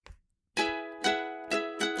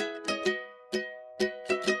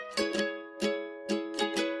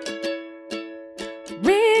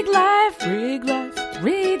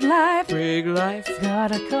Rig life.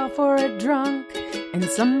 Got a call for a drunk in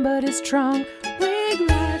somebody's trunk. Rig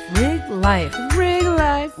life, rig life, rig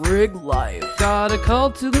life, rig life. Got a call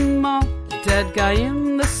to the mall. Dead guy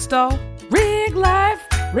in the stall. Rig life,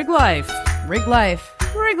 Rig life. rig life.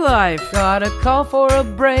 Rig life. Got a call for a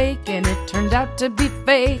break and it turned out to be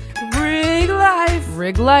fake. Rig life.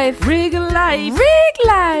 Rig life, Rig life. rig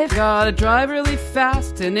life, Gotta drive really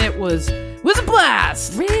fast and it was a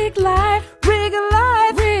blast. rig life, Rig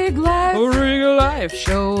life. rig life. Rig life.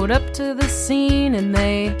 Showed up to the scene and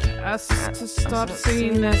they Asked us to stop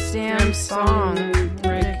singing this damn song.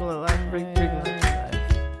 Rig life. Rig life.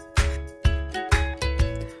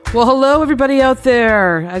 Well, hello, everybody out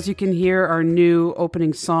there. As you can hear, our new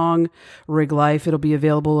opening song, Rig Life, it'll be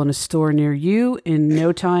available in a store near you in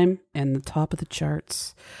no time and the top of the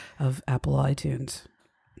charts of Apple iTunes.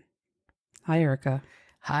 Hi, Erica.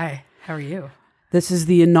 Hi, how are you? This is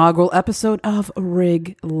the inaugural episode of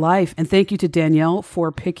Rig Life. And thank you to Danielle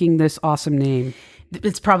for picking this awesome name.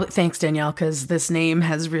 It's probably thanks, Danielle, because this name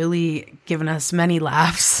has really given us many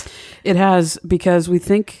laughs. It has, because we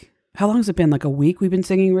think... How long has it been? Like a week we've been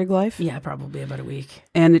singing Rig Life? Yeah, probably about a week.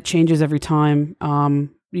 And it changes every time.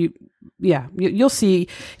 You'll see.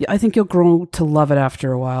 I think you'll grow to love it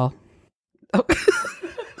after a while. Oh.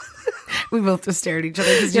 We both just stared at each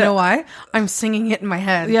other because you know why? I'm singing it in my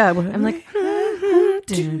head. Yeah. I'm like...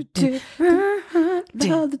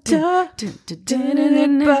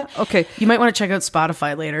 Okay. You might want to check out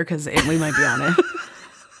Spotify later because we might be on it.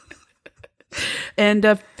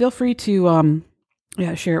 And feel free to...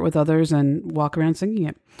 share it with others and walk around singing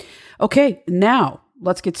it. Okay, now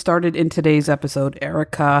let's get started in today's episode.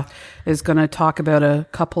 Erica is going to talk about a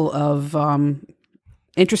couple of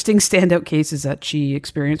interesting standout cases that she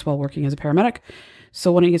experienced while working as a paramedic.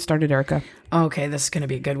 So why don't you get started, Erica? Okay, this is going to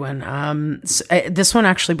be a good one. This one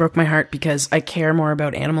actually broke my heart because I care more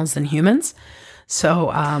about animals than humans. So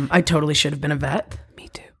I totally should have been a vet. Me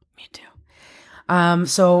too.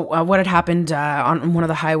 So what had happened on one of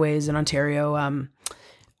the highways in Ontario,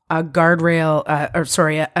 a guardrail,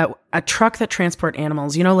 a truck that transport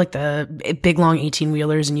animals, you know, like the big long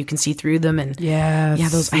 18-wheelers and you can see through them. And I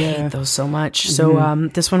hate those so much. Mm-hmm. So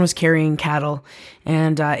this one was carrying cattle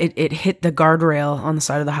and it hit the guardrail on the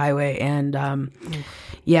side of the highway and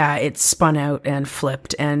it spun out and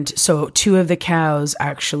flipped. And so two of the cows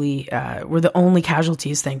actually were the only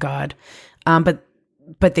casualties, thank God.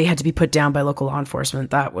 But they had to be put down by local law enforcement.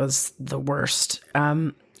 That was the worst.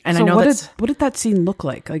 And so I know what did that scene look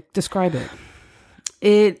like? Like, describe it.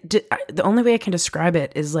 The only way I can describe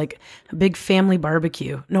it is like a big family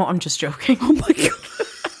barbecue. No, I'm just joking. Oh my God.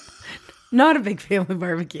 Not a big family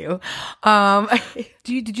barbecue.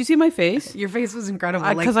 Did you see my face? Your face was incredible.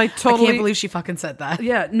 Because I I totally can't believe she fucking said that.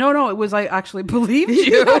 Yeah, no, it was I actually believed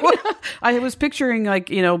you. I was picturing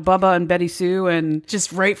Bubba and Betty Sue and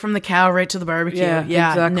just right from the cow right to the barbecue. Yeah,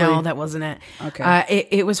 exactly. No, that wasn't it. Okay,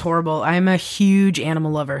 it was horrible. I'm a huge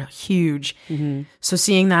animal lover, huge. Mm-hmm. So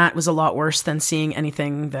seeing that was a lot worse than seeing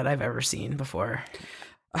anything that I've ever seen before.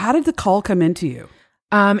 How did the call come into you?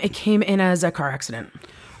 It came in as a car accident.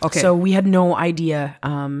 Okay. So we had no idea.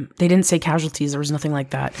 They didn't say casualties. There was nothing like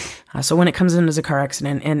that. So when it comes in as a car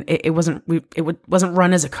accident, and it wasn't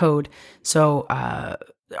run as a code. So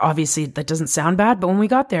obviously that doesn't sound bad. But when we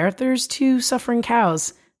got there, there's two suffering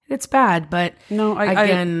cows. It's bad, but no,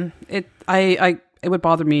 it would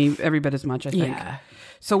bother me every bit as much, I think. Yeah.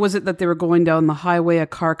 So was it that they were going down the highway, a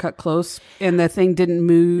car cut close, and the thing didn't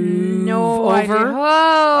move over?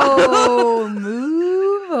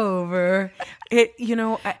 Move over.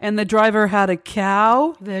 And the driver had a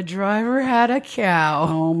cow? The driver had a cow.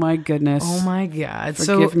 Oh my goodness. Oh my God.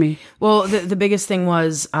 Forgive me. Well, the biggest thing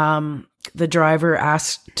was the driver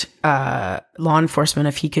asked law enforcement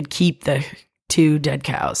if he could keep the two dead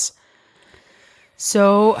cows.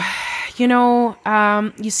 So,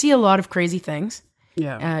 you see a lot of crazy things.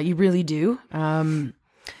 Yeah. You really do.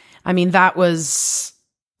 That was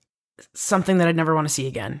something that I'd never want to see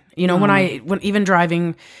again. When even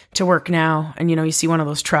driving to work now and, you see one of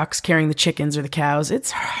those trucks carrying the chickens or the cows,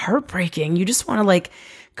 it's heartbreaking. You just want to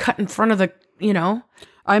cut in front of the,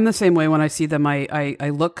 I'm the same way when I see them.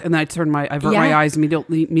 I look and then I avert my eyes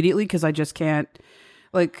immediately because I just can't,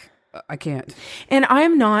 I can't. And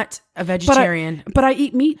I'm not a vegetarian. But I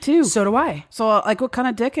eat meat too. So do I. So what kind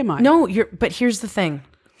of dick am I? No, but here's the thing.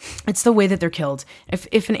 It's the way that they're killed.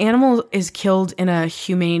 If an animal is killed in a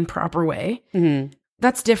humane, proper way, mm-hmm.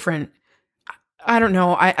 that's different. I don't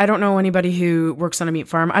know. I don't know anybody who works on a meat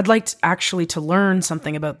farm. I'd like to learn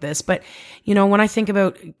something about this. But, when I think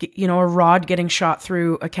about, a rod getting shot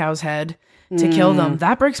through a cow's head to kill them,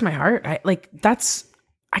 that breaks my heart.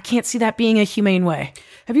 I can't see that being a humane way.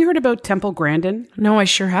 Have you heard about Temple Grandin? No, I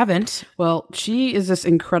sure haven't. Well, she is this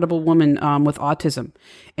incredible woman with autism.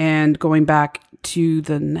 And going back to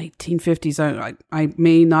the 1950s, I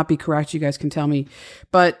may not be correct, you guys can tell me.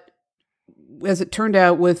 But as it turned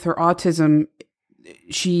out with her autism,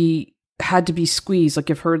 she had to be squeezed. Like,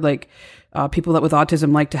 I've heard people that with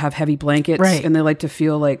autism like to have heavy blankets, right, and they like to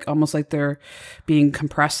feel like almost like they're being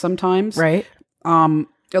compressed sometimes. Right.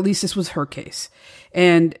 At least this was her case.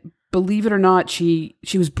 And believe it or not, she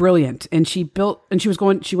was brilliant, and she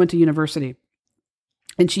went to university,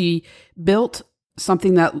 and she built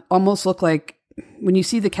something that almost looked like, when you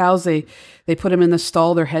see the cows, they put them in the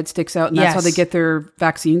stall, their head sticks out, and that's how they get their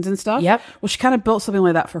vaccines and stuff. Yep. Well, she kind of built something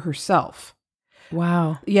like that for herself.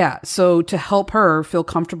 Wow. Yeah. So to help her feel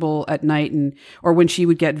comfortable at night, or when she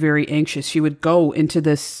would get very anxious, she would go into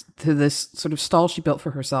this sort of stall she built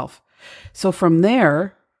for herself. So from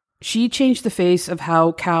there, she changed the face of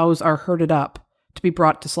how cows are herded up to be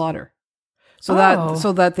brought to slaughter. So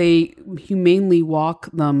that they humanely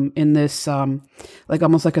walk them in this,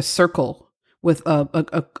 almost like a circle with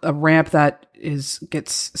a ramp that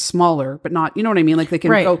gets smaller, but not, you know what I mean? Like they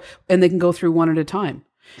can go, and they can go through one at a time.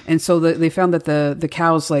 And so they found that the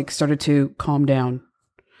cows started to calm down.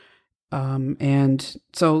 And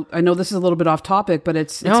so I know this is a little bit off topic, but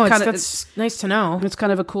it's nice to know. It's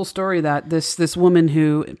kind of a cool story that this woman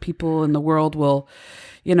who people in the world will,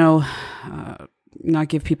 not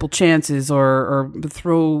give people chances or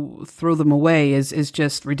throw them away is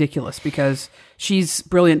just ridiculous, because she's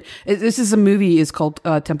brilliant. This is a movie is called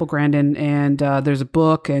Temple Grandin, and there's a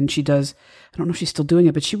book, and she does, I don't know if she's still doing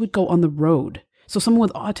it, but she would go on the road. So someone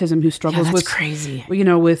with autism who struggles with crazy,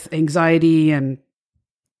 with anxiety and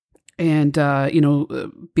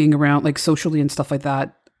being around socially and stuff like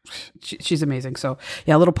that. She's amazing. So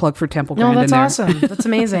yeah, a little plug for Temple Grandin. No, that's awesome. That's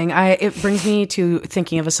amazing. It brings me to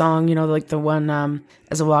thinking of a song, like the one,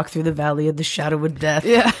 As I Walk Through the Valley of the Shadow of Death.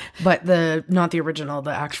 Yeah. But not the original,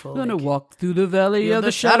 the actual. I'm gonna walk through the valley of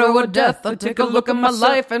the shadow of death. I take a look at my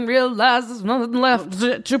life and realize there's nothing left.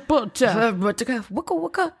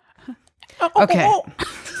 Okay.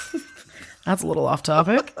 That's a little off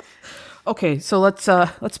topic. Okay, so let's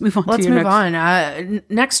move on. Let's move on.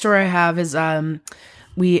 Next story I have is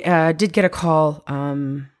we did get a call,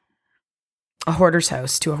 a hoarder's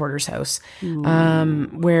house,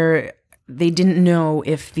 where they didn't know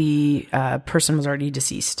if the person was already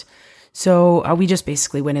deceased. So we just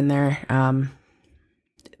basically went in there.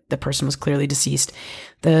 The person was clearly deceased.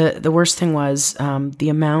 The worst thing was the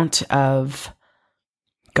amount of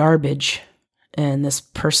garbage in this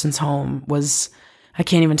person's home was, I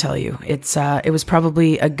can't even tell you. It was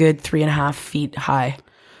probably a good 3.5 feet high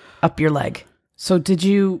up your leg. So did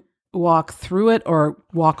you walk through it or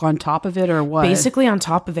walk on top of it or what? Basically on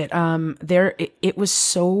top of it. It was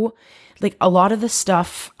so, a lot of the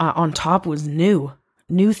stuff on top was new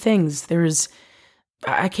things. There's,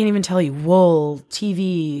 I can't even tell you, wool,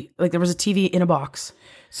 TV, there was a TV in a box.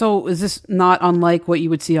 So is this not unlike what you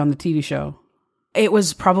would see on the TV show? It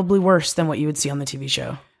was probably worse than what you would see on the TV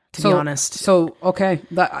show, to be honest. So, okay.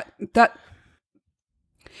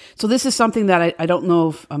 So this is something that I don't know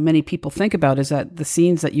if many people think about, is that the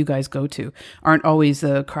scenes that you guys go to aren't always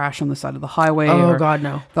the crash on the side of the highway. Oh, God,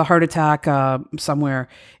 no. The heart attack somewhere.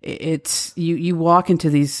 It's you walk into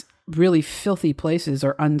these really filthy places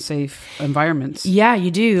or unsafe environments. Yeah, you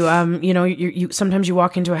do. You sometimes you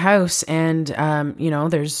walk into a house and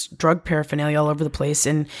there's drug paraphernalia all over the place,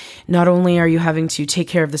 and not only are you having to take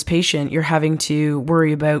care of this patient, you're having to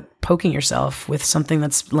worry about poking yourself with something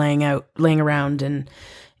that's laying around, and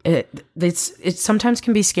it sometimes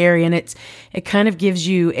can be scary, and it kind of gives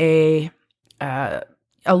you a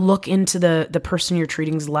look into the person you're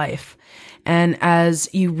treating's life. And as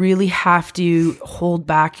you really have to hold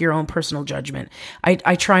back your own personal judgment.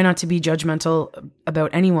 I try not to be judgmental about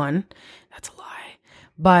anyone. That's a lie.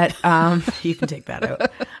 But you can take that out.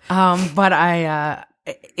 But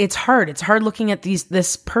it's hard. It's hard looking at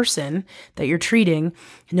this person that you're treating,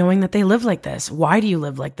 knowing that they live like this. Why do you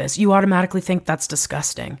live like this? You automatically think that's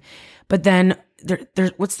disgusting. But then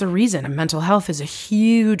what's the reason? And mental health is a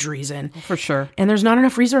huge reason. For sure. And there's not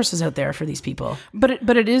enough resources out there for these people. But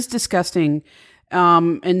it is disgusting.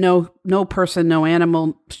 And no person, no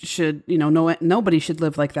animal should, nobody should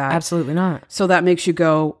live like that. Absolutely not. So that makes you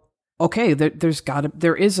go, okay,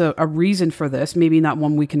 there is a reason for this. Maybe not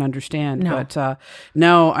one we can understand, no. But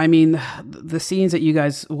no, I mean, the scenes that you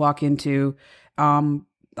guys walk into,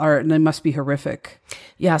 they must be horrific.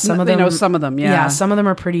 Yeah, some of them. Yeah, some of them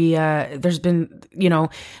are pretty. There's been,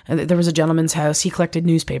 there was a gentleman's house. He collected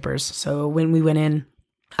newspapers. So when we went in,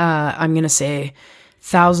 I'm going to say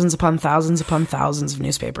thousands upon thousands upon thousands of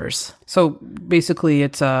newspapers. So basically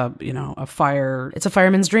it's a fire. It's a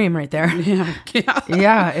fireman's dream right there. Yeah.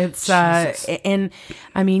 Yeah, it's and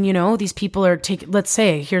I mean, these people are let's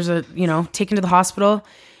say taken to the hospital,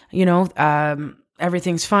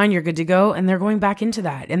 everything's fine, you're good to go, and they're going back into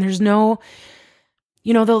that. And there's no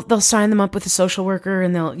they'll sign them up with a social worker,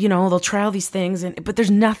 and they'll try all these things, but there's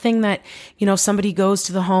nothing that, somebody goes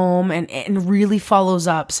to the home and really follows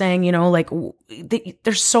up saying,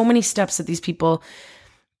 there's so many steps that these people,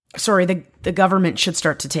 the government should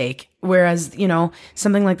start to take. Whereas,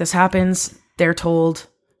 something like this happens, they're told,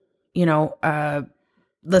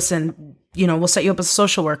 listen, we'll set you up with a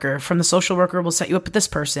social worker. From the social worker, we'll set you up with this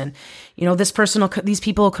person. These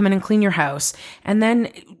people will come in and clean your house. And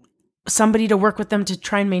then somebody to work with them to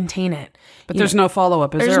try and maintain it. But there's no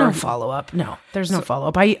follow-up, There's no follow-up. No, there's no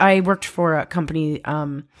follow-up. I worked for a company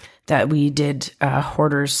that we did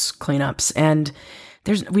hoarders cleanups, and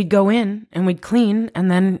we'd go in and we'd clean, and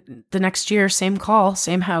then the next year, same call,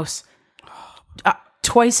 same house.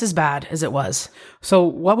 Twice as bad as it was. So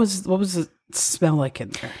what was the smell like in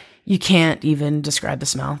there? You can't even describe the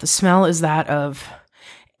smell. The smell is that of...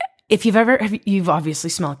 If you've obviously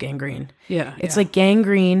smelled gangrene. Yeah. It's like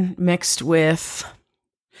gangrene mixed with...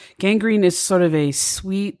 Gangrene is sort of a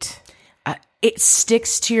sweet... it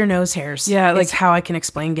sticks to your nose hairs. Yeah. Like how I can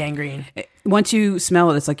explain gangrene. Once you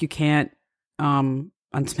smell it, it's like you can't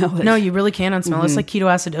unsmell it. No, you really can't unsmell it. Mm-hmm. It's like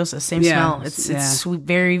ketoacidosis. Same smell. It's sweet,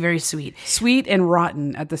 very, very sweet. Sweet and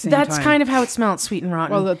rotten at the same time. That's kind of how it smelled, sweet and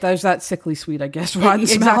rotten. Well, there's that sickly sweet, I guess, rotten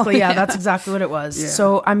smell. Exactly, yeah, that's exactly what it was. Yeah.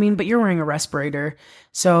 So, I mean, but you're wearing a respirator.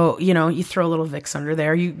 So, you throw a little Vicks under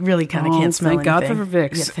there. You really kind of can't smell anything. Thank God for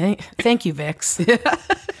Vicks. Yeah, thank you, Vicks.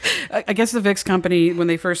 I guess the Vicks company, when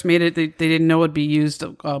they first made it, they didn't know it'd be used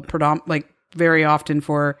very often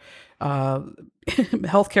for...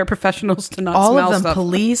 healthcare professionals to not all smell of them stuff.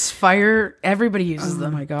 Police, fire, everybody uses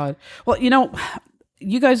them. Oh my God. Well,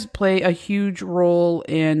 you guys play a huge role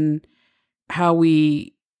in how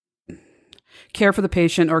we care for the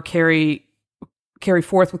patient or carry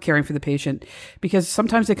forth with caring for the patient, because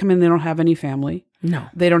sometimes they come in, they don't have any family. No,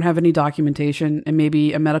 they don't have any documentation and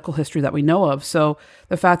maybe a medical history that we know of. So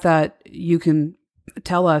the fact that you can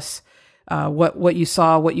tell us what you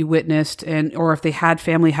saw, what you witnessed, or if they had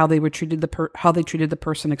family, how they were treated how they treated the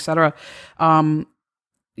person, etc.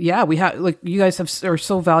 We have you guys are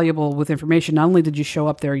so valuable with information. Not only did you show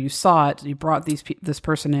up there, you saw it, you brought this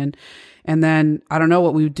person in, and then I don't know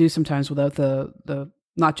what we would do sometimes without the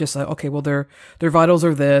not just like, okay, well their vitals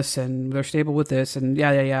are this and they're stable with this and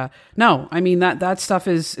yeah. No, I mean that stuff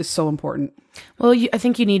is so important. Well, I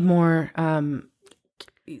think you need more.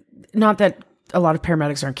 Not that a lot of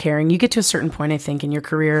paramedics aren't caring. You get to a certain point, I think, in your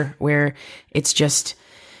career where it's just,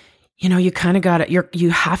 you kind of got it. You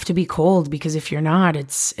have to be cold, because if you're not,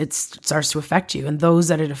 it starts to affect you. And those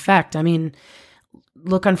that it affect, I mean,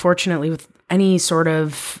 look, unfortunately, with any sort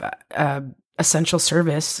of essential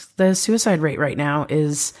service, the suicide rate right now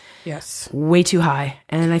is way too high.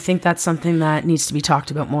 And I think that's something that needs to be talked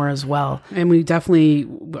about more as well. And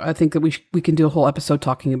I think that we can do a whole episode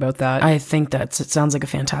talking about that. I think it sounds like a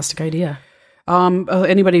fantastic idea.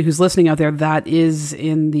 Anybody who's listening out there that is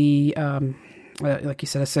in the, like you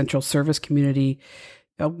said, essential service community,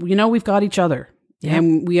 we've got each other. Yeah.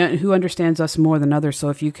 And who understands us more than others. So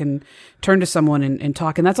if you can turn to someone and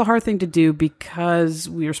talk, and that's a hard thing to do because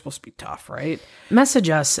we are supposed to be tough, right? Message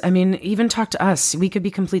us. I mean, even talk to us. We could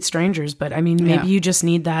be complete strangers, but I mean, maybe you just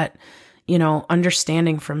need that,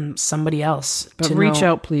 understanding from somebody else. But reach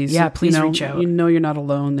out, please. Yeah, please reach out. You're not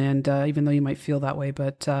alone, and even though you might feel that way,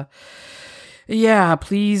 but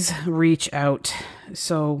please reach out.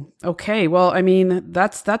 So, okay. Well, I mean,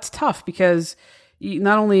 that's tough because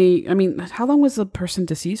not only, I mean, how long was the person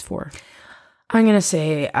deceased for? I'm going to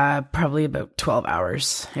say probably about 12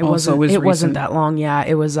 hours. It wasn't that long. Yeah,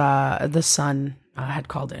 it was the son had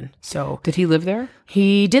called in. So did he live there?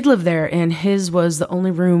 He did live there, and his was the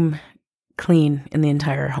only room clean in the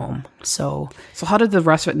entire home. So how did the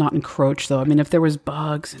rest of it not encroach though? I mean, if there was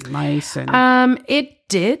bugs and mice and it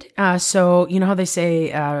did. So you know how they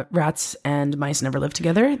say rats and mice never live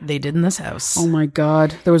together? They did in this house. Oh my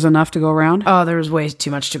God. There was enough to go around? Oh, there was way too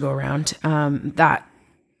much to go around.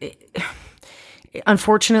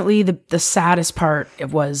 Unfortunately, the saddest part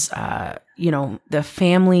was, the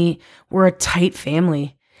family were a tight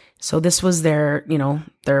family. So this was their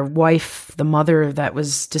wife, the mother that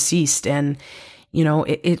was deceased. And,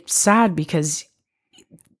 it's sad because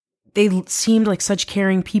they seemed like such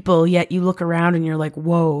caring people, yet you look around and you're like,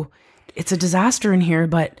 whoa, it's a disaster in here.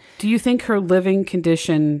 But do you think her living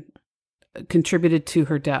condition contributed to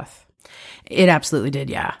her death? It absolutely did.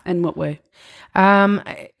 Yeah. In what way?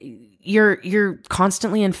 You're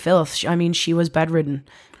constantly in filth. I mean, she was bedridden.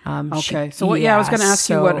 Okay. So what? Yeah, I was going to ask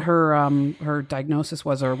you what her diagnosis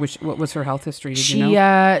was, or what was her health history? Did you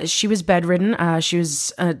know? She was bedridden. She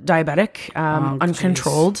was diabetic,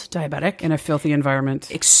 uncontrolled diabetic In a filthy environment.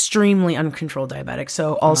 extremely uncontrolled diabetic.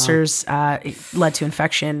 So ulcers it led to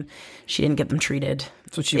infection. She didn't get them treated.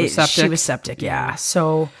 So she was septic? She was septic. Yeah.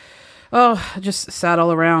 So Oh, just sad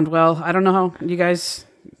all around. Well, I don't know how you guys.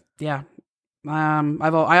 Yeah.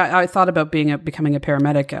 I thought about becoming a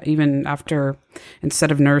paramedic even after,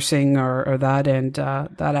 instead of nursing or that, and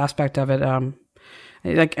that aspect of it,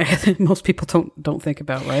 like most people don't think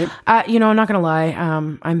about, right? I'm not gonna lie.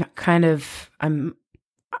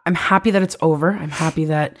 I'm happy that it's over. I'm happy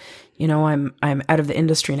that, I'm out of the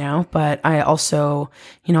industry now, but I also,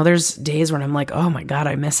 there's days when I'm like, oh my God,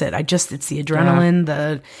 I miss it. It's the adrenaline,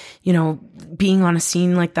 the, being on a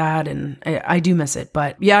scene like that. And I do miss it,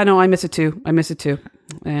 but yeah, no, I miss it too.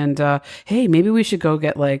 And, hey, maybe we should go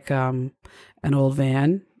get like, an old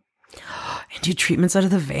van and do treatments out of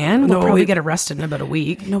the van. We'll probably get arrested in about a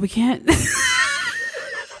week. No, we can't.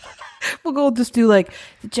 We'll go just do like,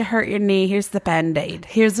 did you hurt your knee? Here's the Band-Aid.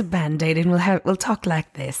 Here's a Band-Aid, and we'll talk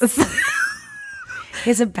like this.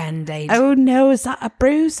 Here's a Band-Aid. Oh no, is that a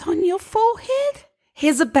bruise on your forehead?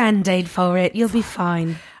 Here's a Band-Aid for it. You'll be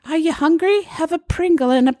fine. Are you hungry? Have a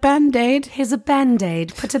Pringle and a Band-Aid. Here's a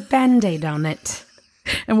Band-Aid. Put a Band-Aid on it.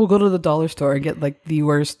 And we'll go to the dollar store and get like the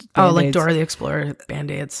worst Band-Aids. Oh, like Dora the Explorer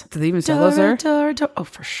Band-Aids. Do they even sell those there? Dora. Oh,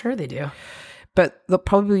 for sure they do. But they'll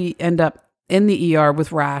probably end up in the ER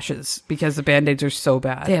with rashes because the Band-Aids are so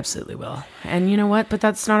bad. They absolutely will. And you know what? But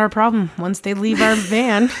that's not our problem. Once they leave our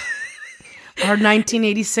van, our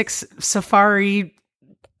 1986 Safari,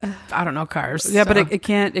 I don't know, cars. Yeah, so. But it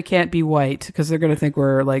can't be white because they're going to think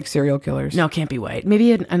we're like serial killers. No, it can't be white.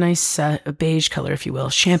 Maybe a nice beige color, if you will.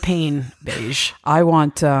 Champagne beige. I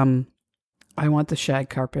want the shag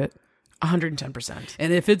carpet. 110%.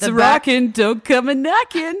 And if it's rocking, don't come a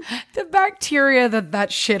knocking. The bacteria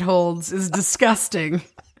that shit holds is disgusting.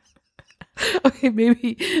 Okay,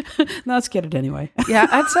 maybe. No, let's get it anyway. Yeah,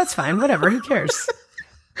 that's fine. Whatever. Who cares?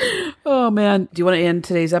 Oh, man. Do you want to end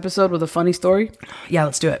today's episode with a funny story? Yeah,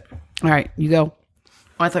 let's do it. All right, you go.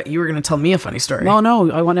 Oh, I thought you were going to tell me a funny story.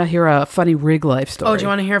 No, I want to hear a funny rig life story. Oh, do you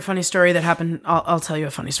want to hear a funny story that happened? I'll tell you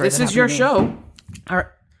a funny story. This is your show. All right.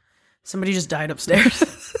 Somebody just died upstairs.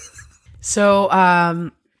 So,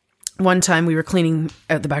 one time we were cleaning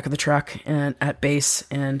at the back of the truck and at base,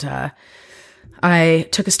 and I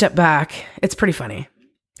took a step back. It's pretty funny,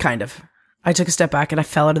 kind of. I took a step back and I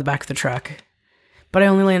fell out of the back of the truck, but I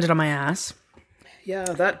only landed on my ass. Yeah,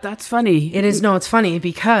 that's funny. It is. No, it's funny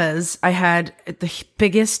because I had the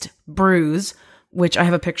biggest bruise, which I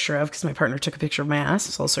have a picture of because my partner took a picture of my ass.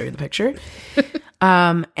 So I'll show you the picture.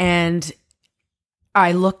 And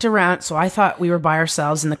I looked around, so I thought we were by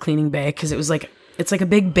ourselves in the cleaning bay because it's like a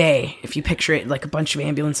big bay if you picture it, like a bunch of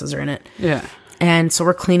ambulances are in it. Yeah. And so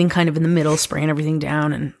we're cleaning kind of in the middle, spraying everything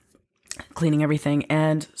down and cleaning everything.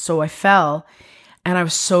 And so I fell, and I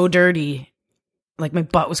was so dirty, like my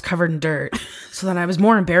butt was covered in dirt. So then I was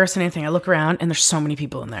more embarrassed than anything. I look around, and there's so many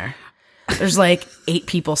people in there. There's like 8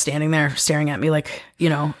 people standing there staring at me like,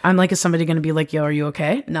 I'm like, is somebody going to be like, yo, are you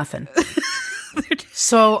okay? Nothing.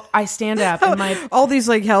 So I stand up and all these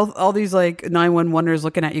like 911ers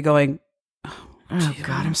looking at you going, oh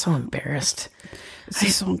God, I'm so embarrassed. This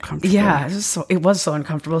is so uncomfortable. Yeah, it was so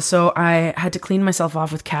uncomfortable. So I had to clean myself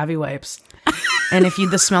off with Cavi wipes. And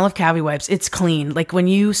the smell of Cavi wipes, it's clean. Like when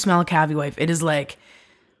you smell a Cavi wipe, it is like,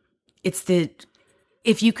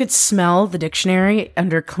 if you could smell the dictionary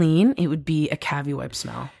under clean, it would be a Cavi wipe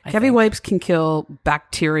smell. Cavi wipes can kill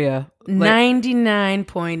bacteria.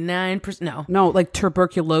 99.9%. No, like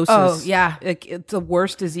tuberculosis. Oh, yeah. It's the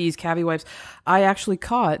worst disease, Cavi wipes. I actually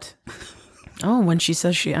caught. Oh, when she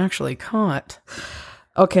says she actually caught.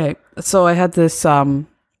 Okay, so I had this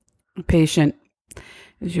patient.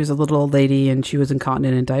 She was a little old lady, and she was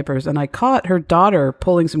incontinent in diapers. And I caught her daughter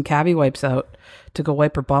pulling some Cavi wipes out to go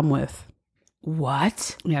wipe her bum with.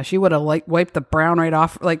 What? Yeah, she would have wiped the brown right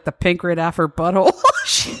off, like the pink right off her butthole.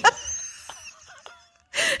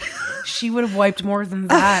 She would have wiped more than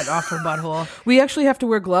that off her butthole. We actually have to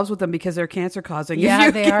wear gloves with them because they're cancer causing.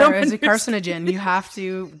 Yeah, they are. As a carcinogen, you have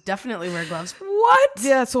to definitely wear gloves. What?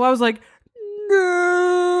 Yeah, so I was like,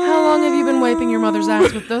 no. How long have you been wiping your mother's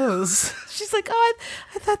ass with those? She's like, oh,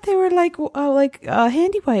 I thought they were like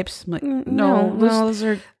handy wipes. I'm like, no, those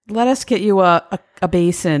are let us get you a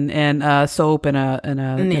basin and soap and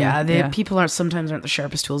a people aren't the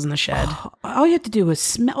sharpest tools in the shed. All you have to do is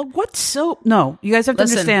smell. What soap? No, you guys have to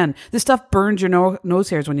understand. This stuff burns your nose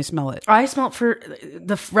hairs when you smell it. I smelled for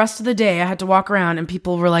the rest of the day. I had to walk around, and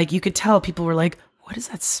people were like, you could tell people were like, what is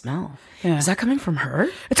that smell? Yeah. Is that coming from her?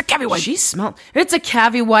 It's a cavi wipe. She smelled. It's a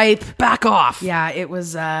cavi wipe. Back off. Yeah, it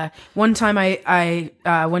was. One time I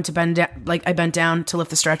went to I bent down to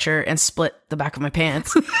lift the stretcher and split the back of my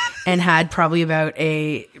pants, and had probably about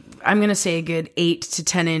I'm gonna say a good 8 to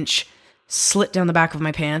 10 inch slit down the back of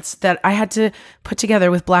my pants that I had to put together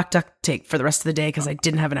with black duct tape for the rest of the day because I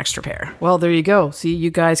didn't have an extra pair. Well, there you go. See, you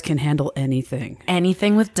guys can handle anything.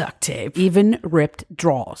 Anything with duct tape, even ripped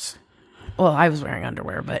drawers. Well, I was wearing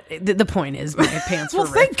underwear, but the point is my pants were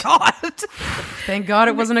Thank ripped. God. Thank God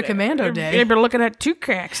it wasn't a commando day. They were looking at 2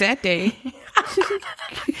 cracks that day.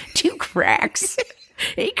 2 cracks.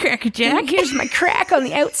 Hey, Cracker Jack. Here's my crack on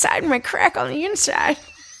the outside and my crack on the inside.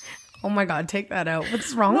 Oh my God, take that out.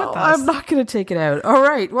 What's wrong with us? I'm not going to take it out. All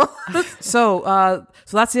right. Well, so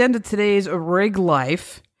that's the end of today's Rig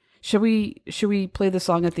Life. Should we play the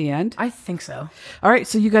song at the end? I think so. All right.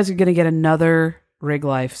 So you guys are going to get another Rig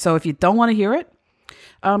Life. So if you don't want to hear it,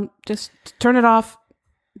 just turn it off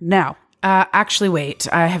now. Actually, wait.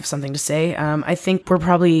 I have something to say. I think we're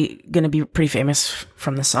probably going to be pretty famous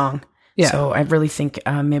from the song. Yeah. So I really think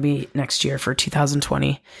maybe next year for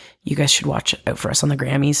 2020, you guys should watch out for us on the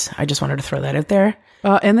Grammys. I just wanted to throw that out there.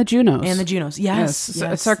 And the Junos. And the Junos. Yes.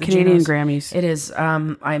 It's our Canadian Junos. Grammys. It is.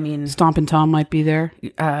 I mean, Stompin' Tom might be there.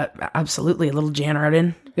 Absolutely. A little Jan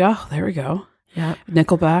Arden. Yeah, there we go. Yeah.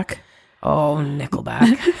 Nickelback. Oh,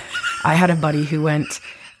 Nickelback. I had a buddy who went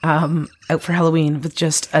out for Halloween with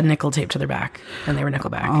just a nickel taped to their back, and they were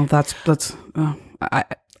Nickelback. Oh, that's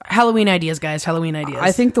Halloween ideas, guys. Halloween ideas.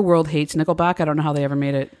 I think the world hates Nickelback. I don't know how they ever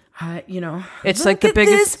made it. It's like the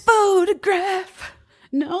biggest this photograph.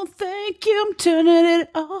 No, thank you. I'm turning it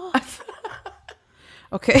off.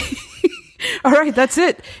 Okay. All right, that's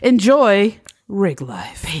it. Enjoy Rig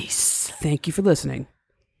Life. Peace. Thank you for listening.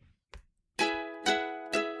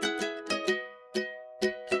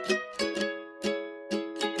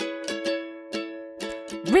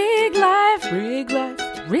 Rig life, Rig Life,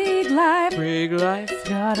 rig life, Rig Life.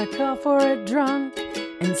 Gotta call for a drunk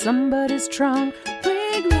in somebody's trunk.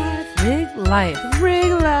 Rig life, rig life,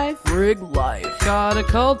 Rig Life, Rig Life. Got a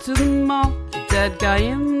call to the mall, dead guy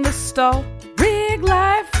in the stall. rig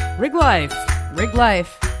life, Rig Life, rig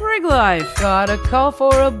life. Rig Life. Got a call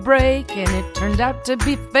for a break and it turned out to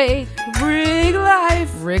be fake. Rig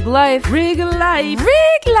Life, Rig life, Rig Life,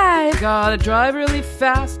 rig life. Gotta drive really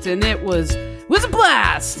fast and it was a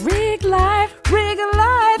blast. Rig life, Rig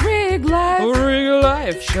Life, rig life. Rig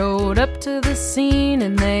Life. Showed up to the scene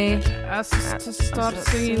and they asked us to stop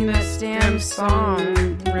singing that damn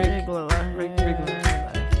song. Rig Life.